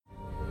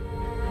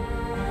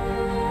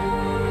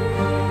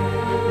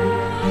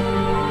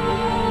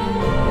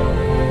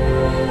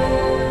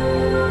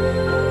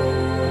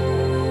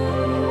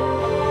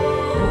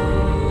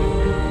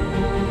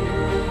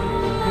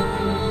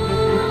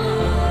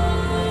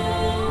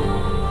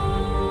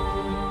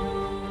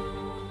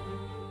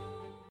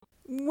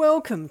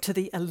Welcome to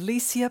the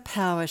Alicia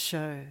Power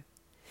Show.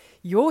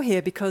 You're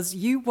here because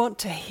you want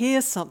to hear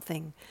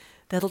something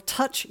that'll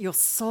touch your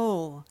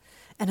soul.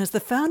 And as the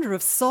founder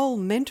of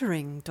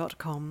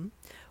soulmentoring.com,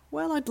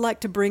 well, I'd like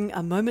to bring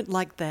a moment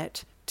like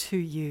that to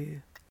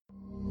you.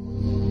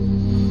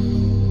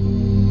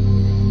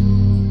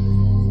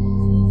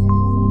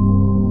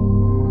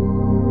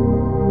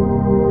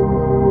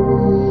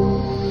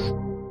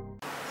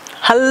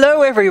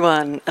 Hello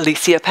everyone,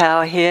 Alicia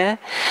Power here.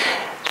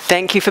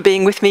 Thank you for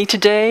being with me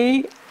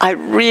today. I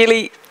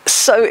really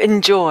so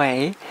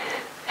enjoy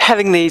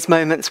having these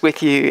moments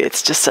with you.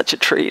 It's just such a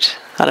treat.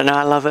 I don't know,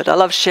 I love it. I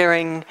love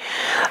sharing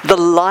the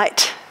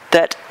light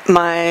that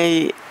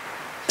my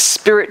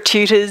spirit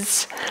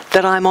tutors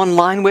that I'm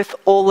online with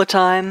all the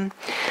time,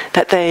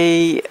 that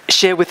they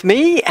share with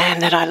me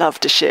and that I love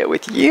to share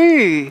with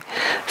you.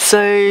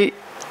 So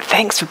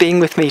thanks for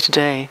being with me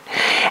today.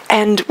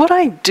 And what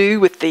I do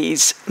with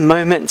these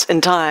moments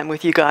in time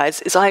with you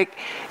guys is I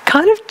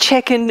kind of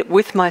check in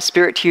with my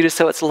spirit tutor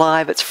so it's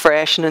live, it's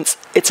fresh, and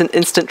it's an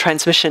instant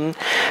transmission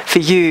for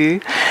you.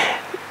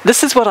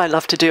 This is what I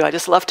love to do. I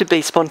just love to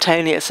be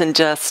spontaneous and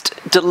just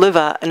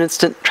deliver an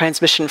instant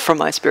transmission from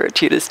my spirit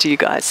tutors to you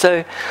guys.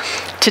 So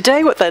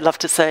today what they'd love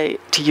to say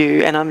to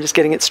you, and I'm just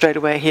getting it straight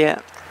away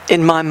here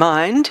in my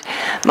mind,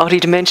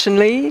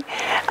 multidimensionally,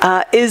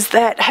 is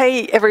that,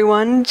 hey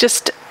everyone,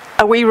 just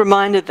are we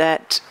reminded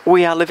that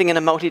we are living in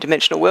a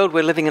multidimensional world?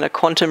 We're living in a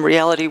quantum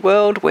reality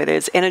world where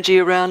there's energy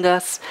around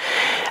us,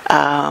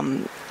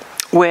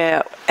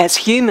 where as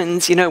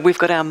humans, you know, we've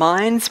got our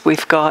minds,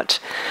 we've got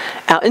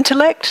our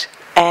intellect,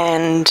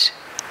 and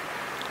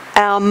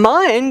our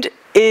mind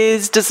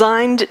is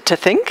designed to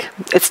think,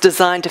 it's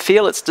designed to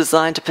feel, it's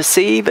designed to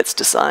perceive, it's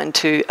designed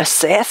to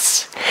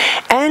assess,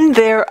 and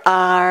there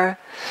are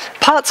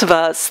parts of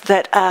us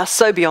that are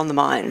so beyond the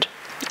mind.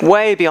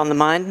 Way beyond the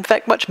mind, in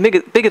fact much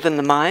bigger than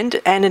the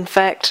mind, and in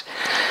fact,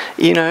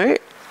 you know,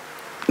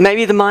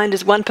 maybe the mind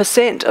is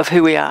 1% of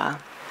who we are.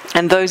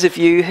 And those of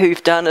you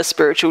who've done a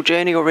spiritual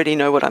journey already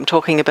know what I'm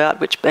talking about,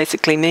 which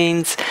basically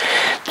means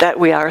that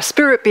we are a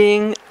spirit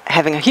being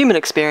having a human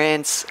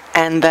experience,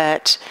 and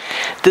that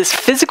this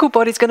physical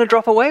body's going to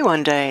drop away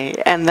one day,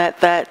 and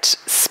that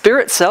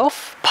spirit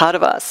self, part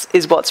of us,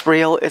 is what's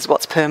real, is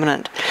what's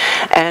permanent.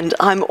 And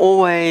I'm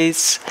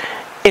always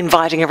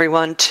inviting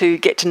everyone to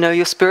get to know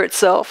your spirit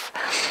self,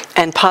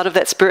 and part of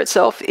that spirit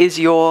self is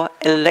your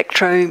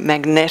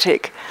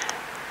electromagnetic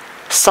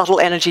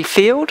subtle energy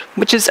field,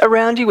 which is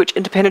around you, which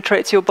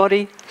interpenetrates your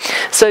body.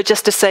 So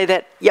just to say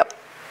that, yep,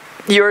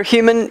 you're a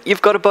human,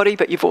 you've got a body,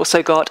 but you've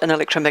also got an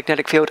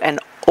electromagnetic field, an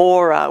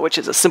aura, which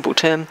is a simple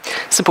term,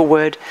 simple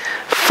word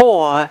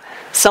for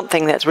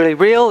something that's really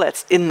real,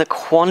 that's in the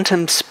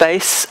quantum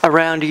space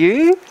around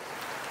you.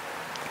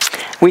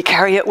 We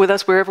carry it with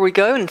us wherever we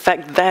go. In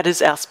fact, that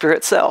is our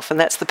spirit self, and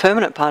that's the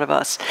permanent part of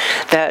us,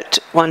 that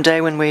one day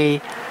when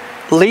we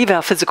leave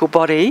our physical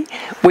body,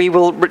 we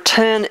will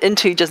return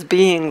into just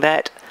being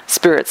that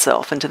spirit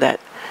self, into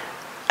that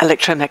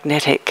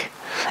electromagnetic,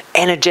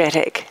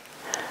 energetic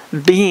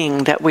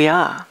being that we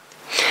are.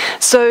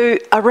 So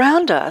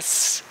around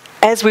us,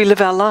 as we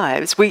live our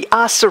lives, we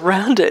are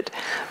surrounded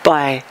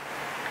by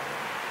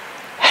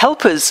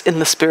helpers in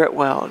the spirit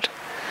world.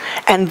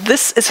 And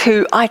this is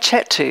who I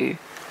chat to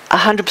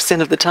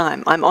 100% of the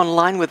time. I'm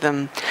online with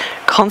them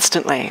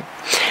constantly.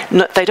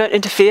 No, they don't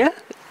interfere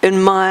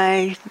in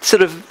my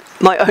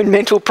own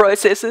mental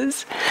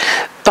processes,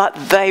 but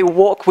they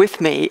walk with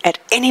me at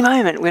any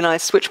moment when I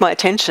switch my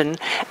attention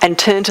and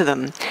turn to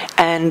them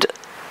and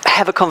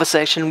have a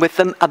conversation with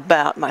them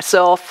about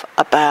myself,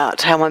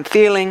 about how I'm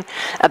feeling,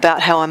 about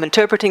how I'm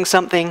interpreting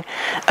something,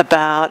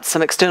 about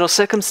some external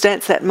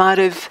circumstance that might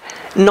have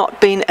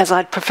not been as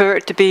I'd prefer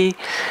it to be.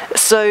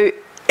 So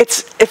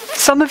if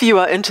some of you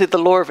are into the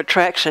law of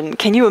attraction,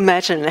 can you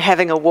imagine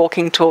having a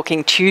walking,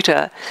 talking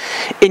tutor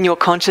in your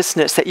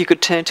consciousness that you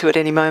could turn to at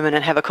any moment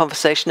and have a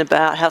conversation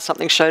about how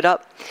something showed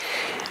up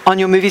on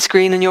your movie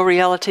screen in your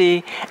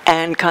reality,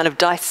 and kind of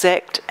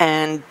dissect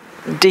and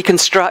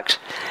deconstruct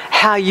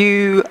how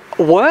you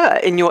were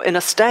in your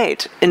inner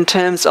state in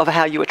terms of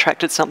how you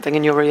attracted something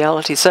in your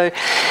reality. So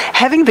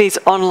having these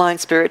online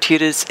spirit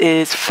tutors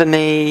is, for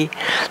me,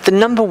 the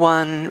number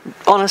one,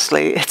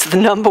 honestly, it's the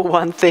number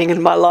one thing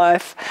in my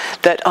life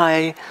that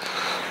I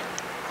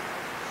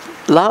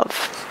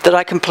love, that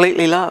I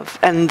completely love.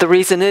 And the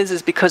reason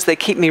is because they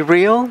keep me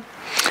real.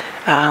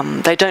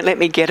 They don't let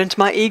me get into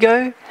my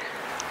ego,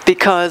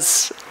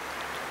 because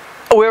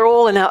we're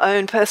all in our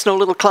own personal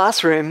little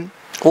classroom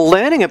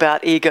learning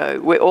about ego.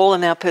 We're all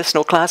in our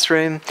personal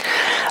classroom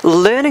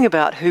learning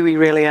about who we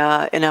really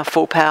are in our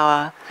full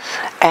power,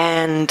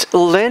 and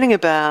learning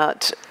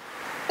about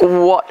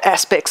what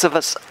aspects of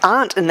us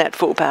aren't in that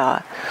full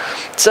power.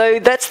 So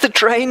that's the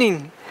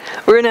training.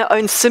 We're in our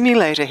own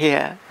simulator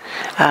here.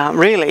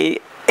 Really,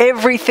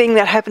 everything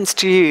that happens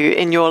to you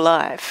in your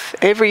life,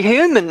 every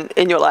human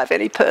in your life,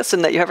 any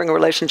person that you're having a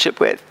relationship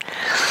with,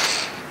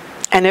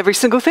 and every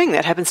single thing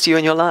that happens to you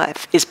in your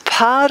life is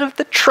part of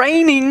the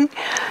training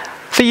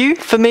for you,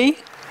 for me.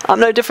 I'm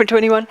no different to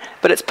anyone,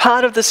 but it's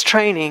part of this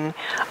training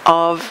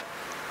of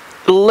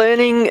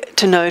learning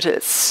to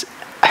notice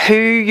who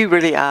you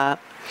really are.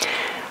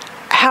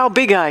 How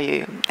big are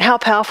you? How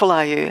powerful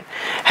are you?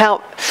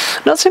 How,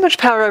 not so much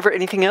power over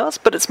anything else,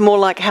 but it's more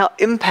like how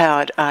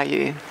empowered are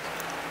you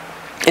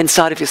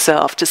inside of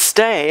yourself to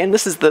stay, and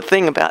this is the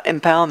thing about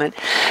empowerment,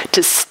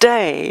 to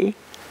stay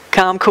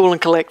calm, cool and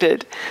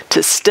collected,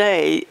 to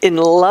stay in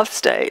love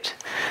state,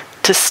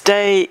 to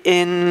stay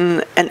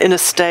in an inner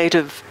state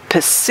of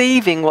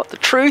perceiving what the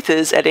truth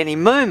is at any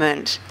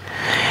moment.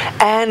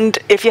 And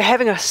if you're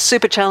having a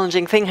super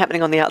challenging thing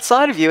happening on the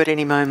outside of you at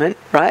any moment,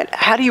 right,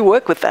 how do you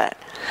work with that?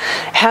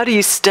 How do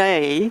you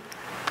stay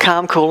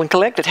calm, cool and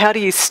collected? How do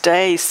you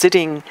stay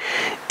sitting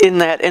in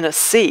that inner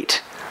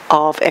seat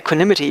of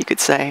equanimity, you could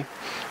say,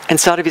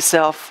 inside of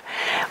yourself?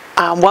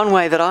 One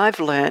way that I've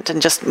learnt,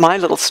 and just my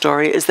little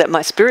story, is that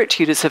my spirit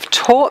tutors have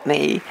taught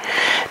me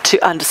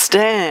to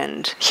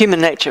understand human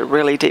nature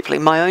really deeply,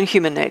 my own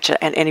human nature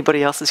and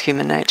anybody else's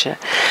human nature.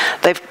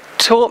 They've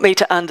taught me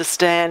to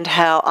understand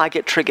how I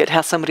get triggered,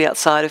 how somebody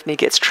outside of me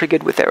gets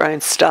triggered with their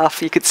own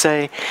stuff, you could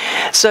say.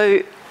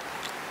 So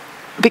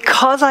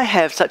because I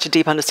have such a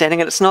deep understanding,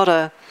 and it's not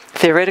a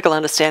theoretical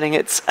understanding,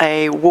 it's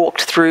a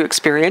walked through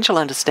experiential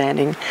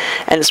understanding,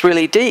 and it's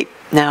really deep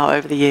now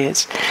over the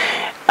years.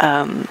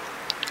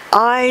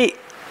 I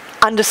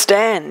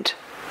understand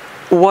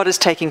what is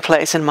taking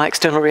place in my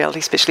external reality,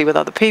 especially with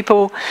other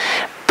people,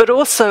 but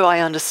also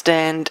I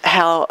understand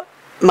how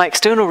my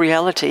external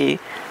reality,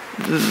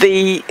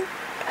 the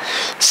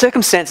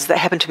circumstances that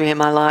happen to me in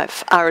my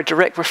life, are a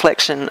direct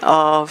reflection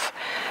of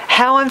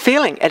how I'm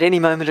feeling at any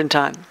moment in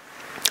time.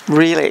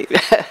 Really,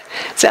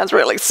 sounds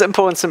really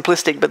simple and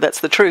simplistic, but that's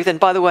the truth. And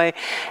by the way,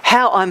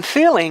 how I'm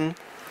feeling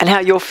and how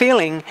you're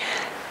feeling,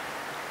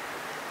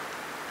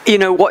 you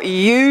know, what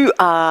you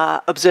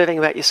are observing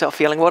about yourself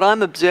feeling, what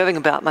I'm observing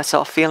about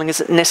myself feeling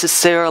isn't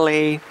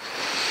necessarily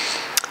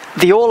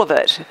the all of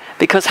it,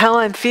 because how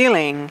I'm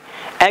feeling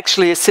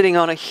actually is sitting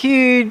on a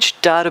huge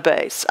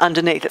database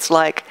underneath. It's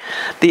like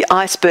the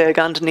iceberg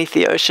underneath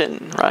the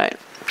ocean, right?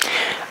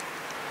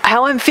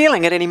 How I'm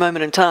feeling at any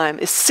moment in time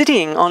is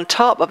sitting on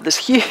top of this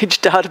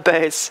huge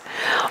database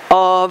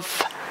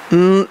of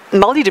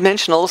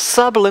multidimensional,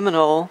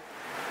 subliminal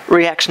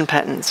reaction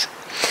patterns.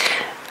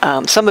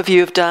 Some of you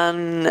have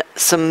done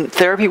some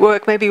therapy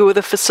work, maybe with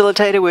a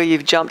facilitator, where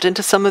you've jumped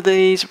into some of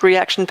these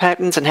reaction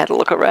patterns and had to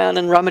look around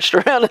and rummaged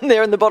around in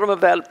there in the bottom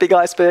of that big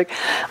iceberg.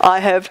 I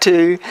have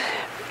too.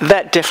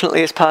 That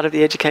definitely is part of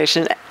the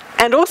education.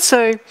 And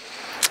also,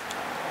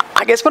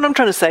 I guess what I'm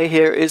trying to say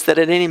here is that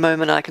at any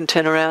moment I can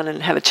turn around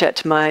and have a chat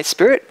to my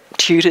spirit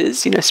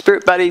tutors, you know,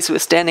 spirit buddies who are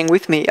standing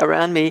with me,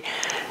 around me,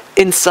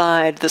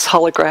 inside this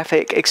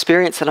holographic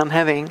experience that I'm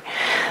having.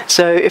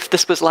 So if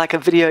this was like a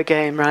video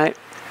game, right,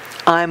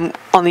 I'm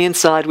on the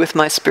inside with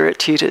my spirit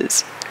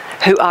tutors,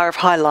 who are of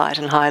high light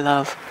and high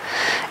love,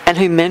 and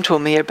who mentor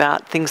me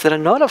about things that are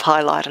not of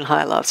high light and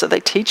high love. So they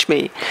teach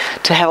me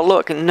to have a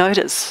look and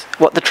notice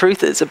what the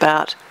truth is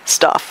about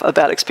stuff,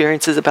 about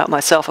experiences, about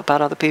myself,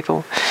 about other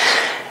people.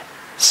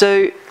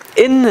 So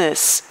in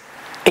this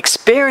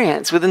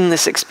experience, within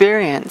this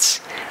experience,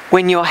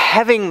 when you're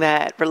having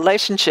that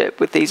relationship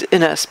with these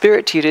inner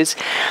spirit tutors,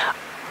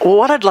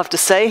 what I'd love to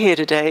say here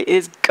today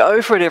is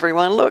go for it,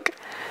 everyone. Look,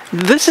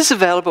 this is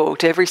available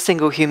to every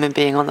single human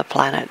being on the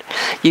planet.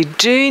 You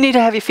do need to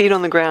have your feet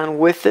on the ground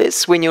with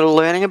this when you're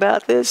learning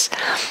about this.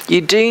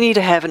 You do need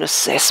to have an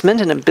assessment,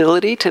 an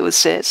ability to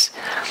assess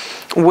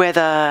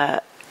whether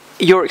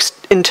your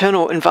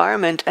internal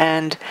environment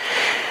and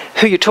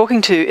who you're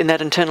talking to in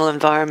that internal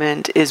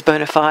environment is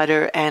bona fide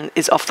and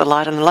is off the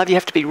light and love. You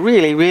have to be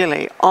really,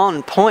 really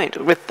on point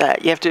with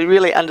that. You have to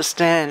really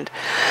understand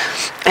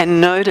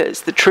and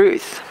notice the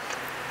truth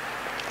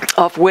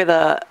of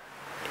whether,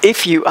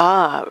 if you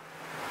are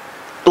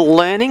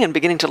learning and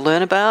beginning to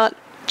learn about,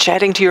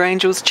 chatting to your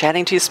angels,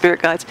 chatting to your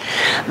spirit guides,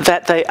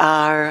 that they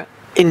are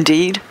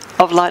indeed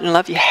of light and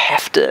love. You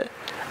have to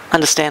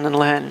understand and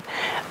learn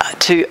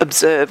to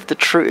observe the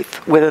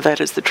truth, whether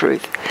that is the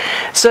truth.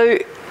 So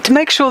to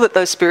make sure that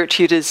those spirit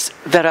tutors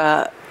that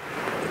are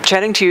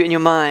chatting to you in your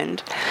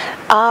mind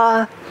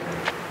are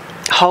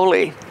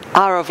holy,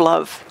 are of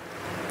love.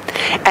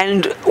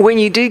 And when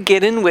you do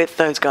get in with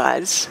those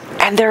guys,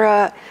 and there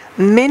are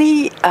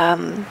many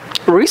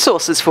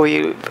resources for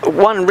you.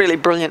 One really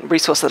brilliant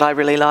resource that I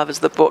really love is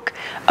the book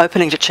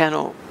Opening to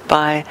Channel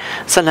by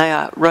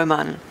Sanaya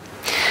Roman.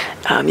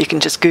 You can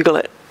just Google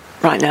it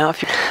right now.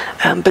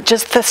 But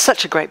just that's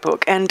such a great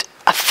book and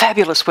a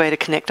fabulous way to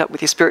connect up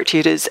with your spirit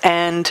tutors,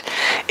 and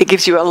it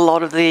gives you a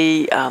lot of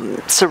the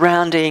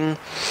surrounding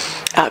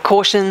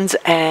cautions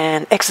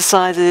and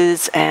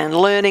exercises and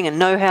learning and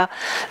know-how.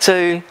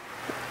 So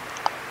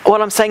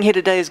what I'm saying here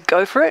today is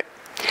go for it.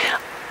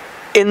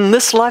 In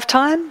this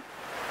lifetime,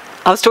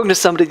 I was talking to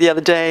somebody the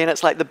other day, and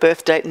it's like the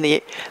birth date and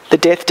the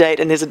death date,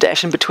 and there's a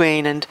dash in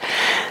between, and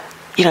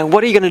you know,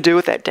 what are you going to do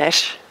with that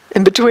dash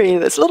in between?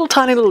 This little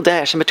tiny little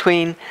dash in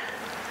between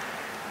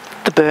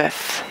the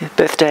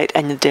birth date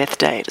and the death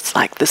date. It's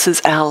like, this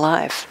is our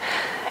life.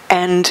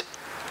 And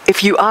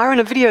if you are in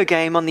a video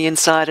game on the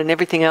inside and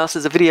everything else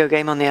is a video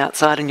game on the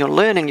outside and you're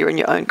learning, you're in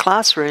your own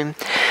classroom,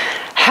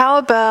 how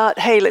about,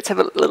 hey, let's have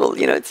a little,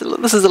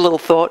 this is a little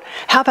thought.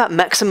 How about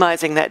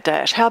maximizing that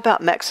dash? How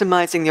about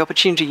maximizing the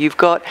opportunity you've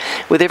got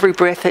with every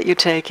breath that you're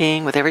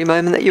taking, with every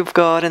moment that you've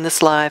got in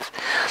this life?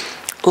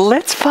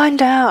 Let's find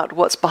out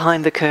what's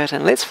behind the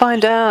curtain. Let's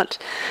find out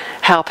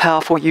how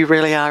powerful you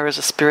really are as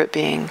a spirit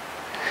being.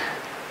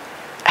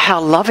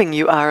 How loving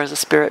you are as a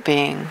spirit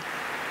being.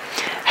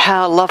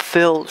 How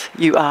love-filled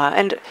you are.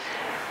 And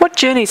what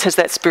journeys has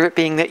that spirit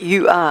being that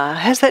you are,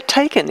 has that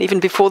taken even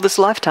before this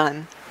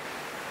lifetime?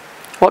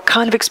 What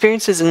kind of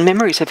experiences and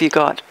memories have you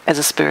got as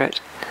a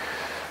spirit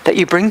that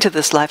you bring to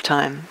this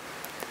lifetime?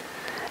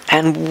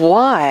 And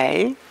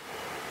why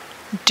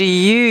do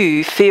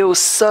you feel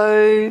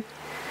so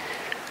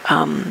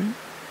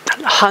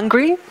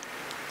hungry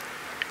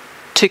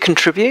to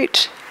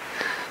contribute,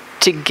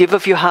 to give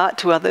of your heart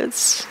to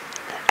others?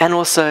 And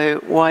also,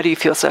 why do you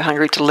feel so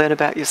hungry to learn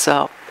about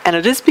yourself? And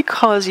it is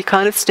because you're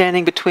kind of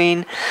standing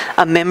between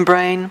a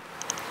membrane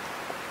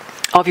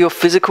of your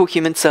physical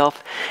human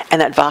self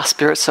and that vast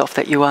spirit self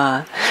that you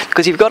are.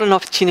 Because you've got an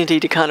opportunity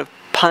to kind of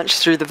punch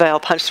through the veil,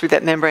 punch through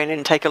that membrane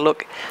and take a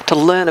look to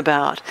learn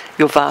about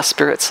your vast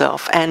spirit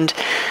self. And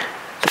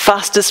the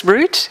fastest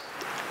route,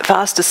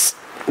 fastest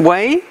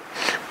way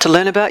to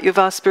learn about your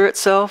vast spirit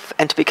self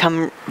and to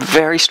become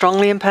very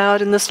strongly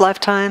empowered in this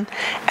lifetime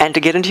and to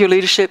get into your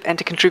leadership and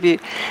to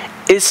contribute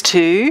is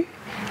to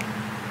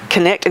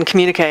connect and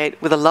communicate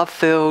with a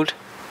love-filled,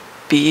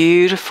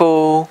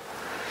 beautiful,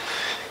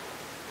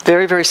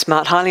 very, very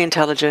smart, highly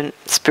intelligent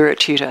spirit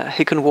tutor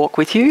who can walk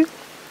with you,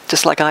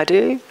 just like I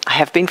do. I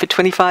have been for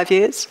 25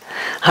 years.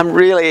 I'm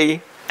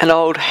really an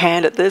old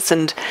hand at this,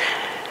 and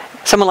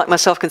someone like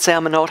myself can say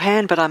I'm an old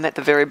hand, but I'm at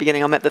the very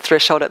beginning. I'm at the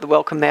threshold, at the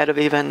welcome mat of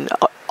even,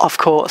 of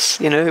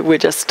course, we're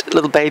just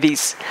little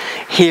babies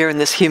here in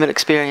this human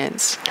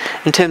experience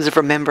in terms of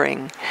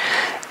remembering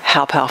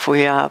how powerful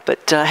we are.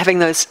 But having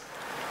those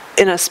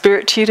inner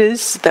spirit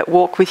tutors that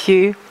walk with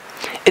you,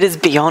 it is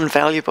beyond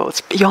valuable. It's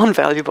beyond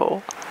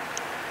valuable.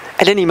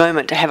 At any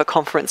moment to have a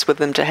conference with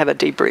them, to have a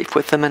debrief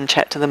with them and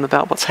chat to them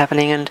about what's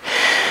happening and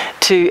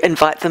to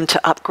invite them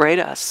to upgrade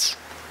us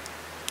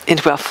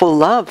into our full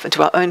love,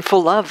 into our own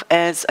full love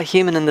as a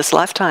human in this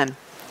lifetime.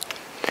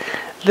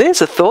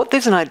 There's a thought,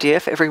 there's an idea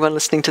for everyone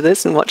listening to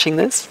this and watching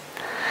this.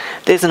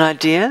 There's an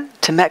idea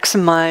to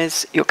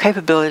maximize your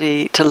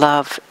capability to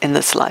love in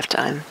this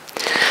lifetime.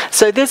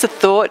 So there's a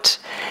thought.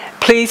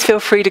 Please feel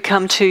free to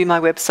come to my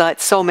website,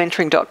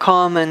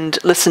 soulmentoring.com, and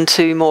listen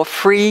to more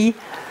free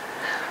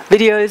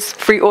videos,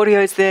 free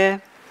audios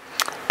there.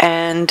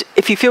 And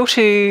if you feel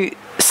to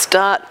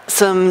start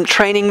some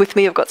training with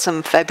me, I've got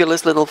some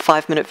fabulous little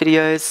 5-minute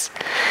videos,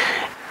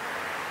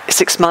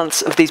 6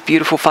 months of these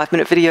beautiful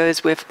 5-minute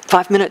videos with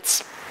 5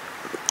 minutes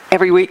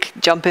every week.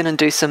 Jump in and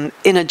do some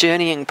inner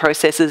journeying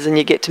processes and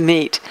you get to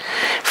meet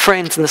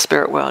friends in the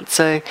spirit world.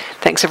 So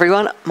thanks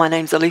everyone. My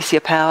name's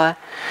Alicia Power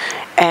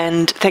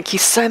and thank you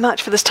so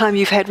much for this time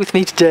you've had with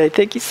me today.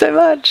 Thank you so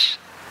much.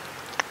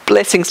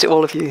 Blessings to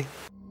all of you.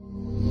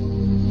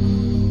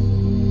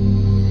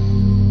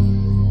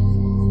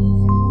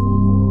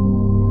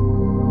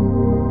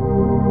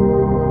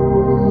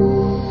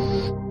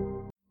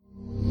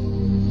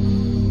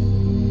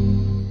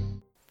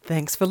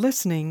 Thanks for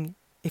listening.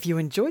 If you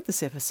enjoyed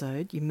this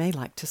episode, you may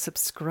like to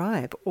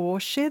subscribe or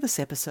share this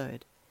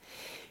episode.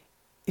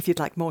 If you'd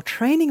like more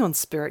training on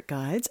spirit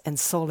guides and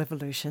soul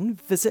evolution,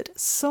 visit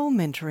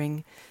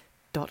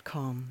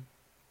soulmentoring.com.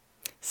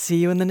 See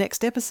you in the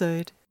next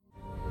episode.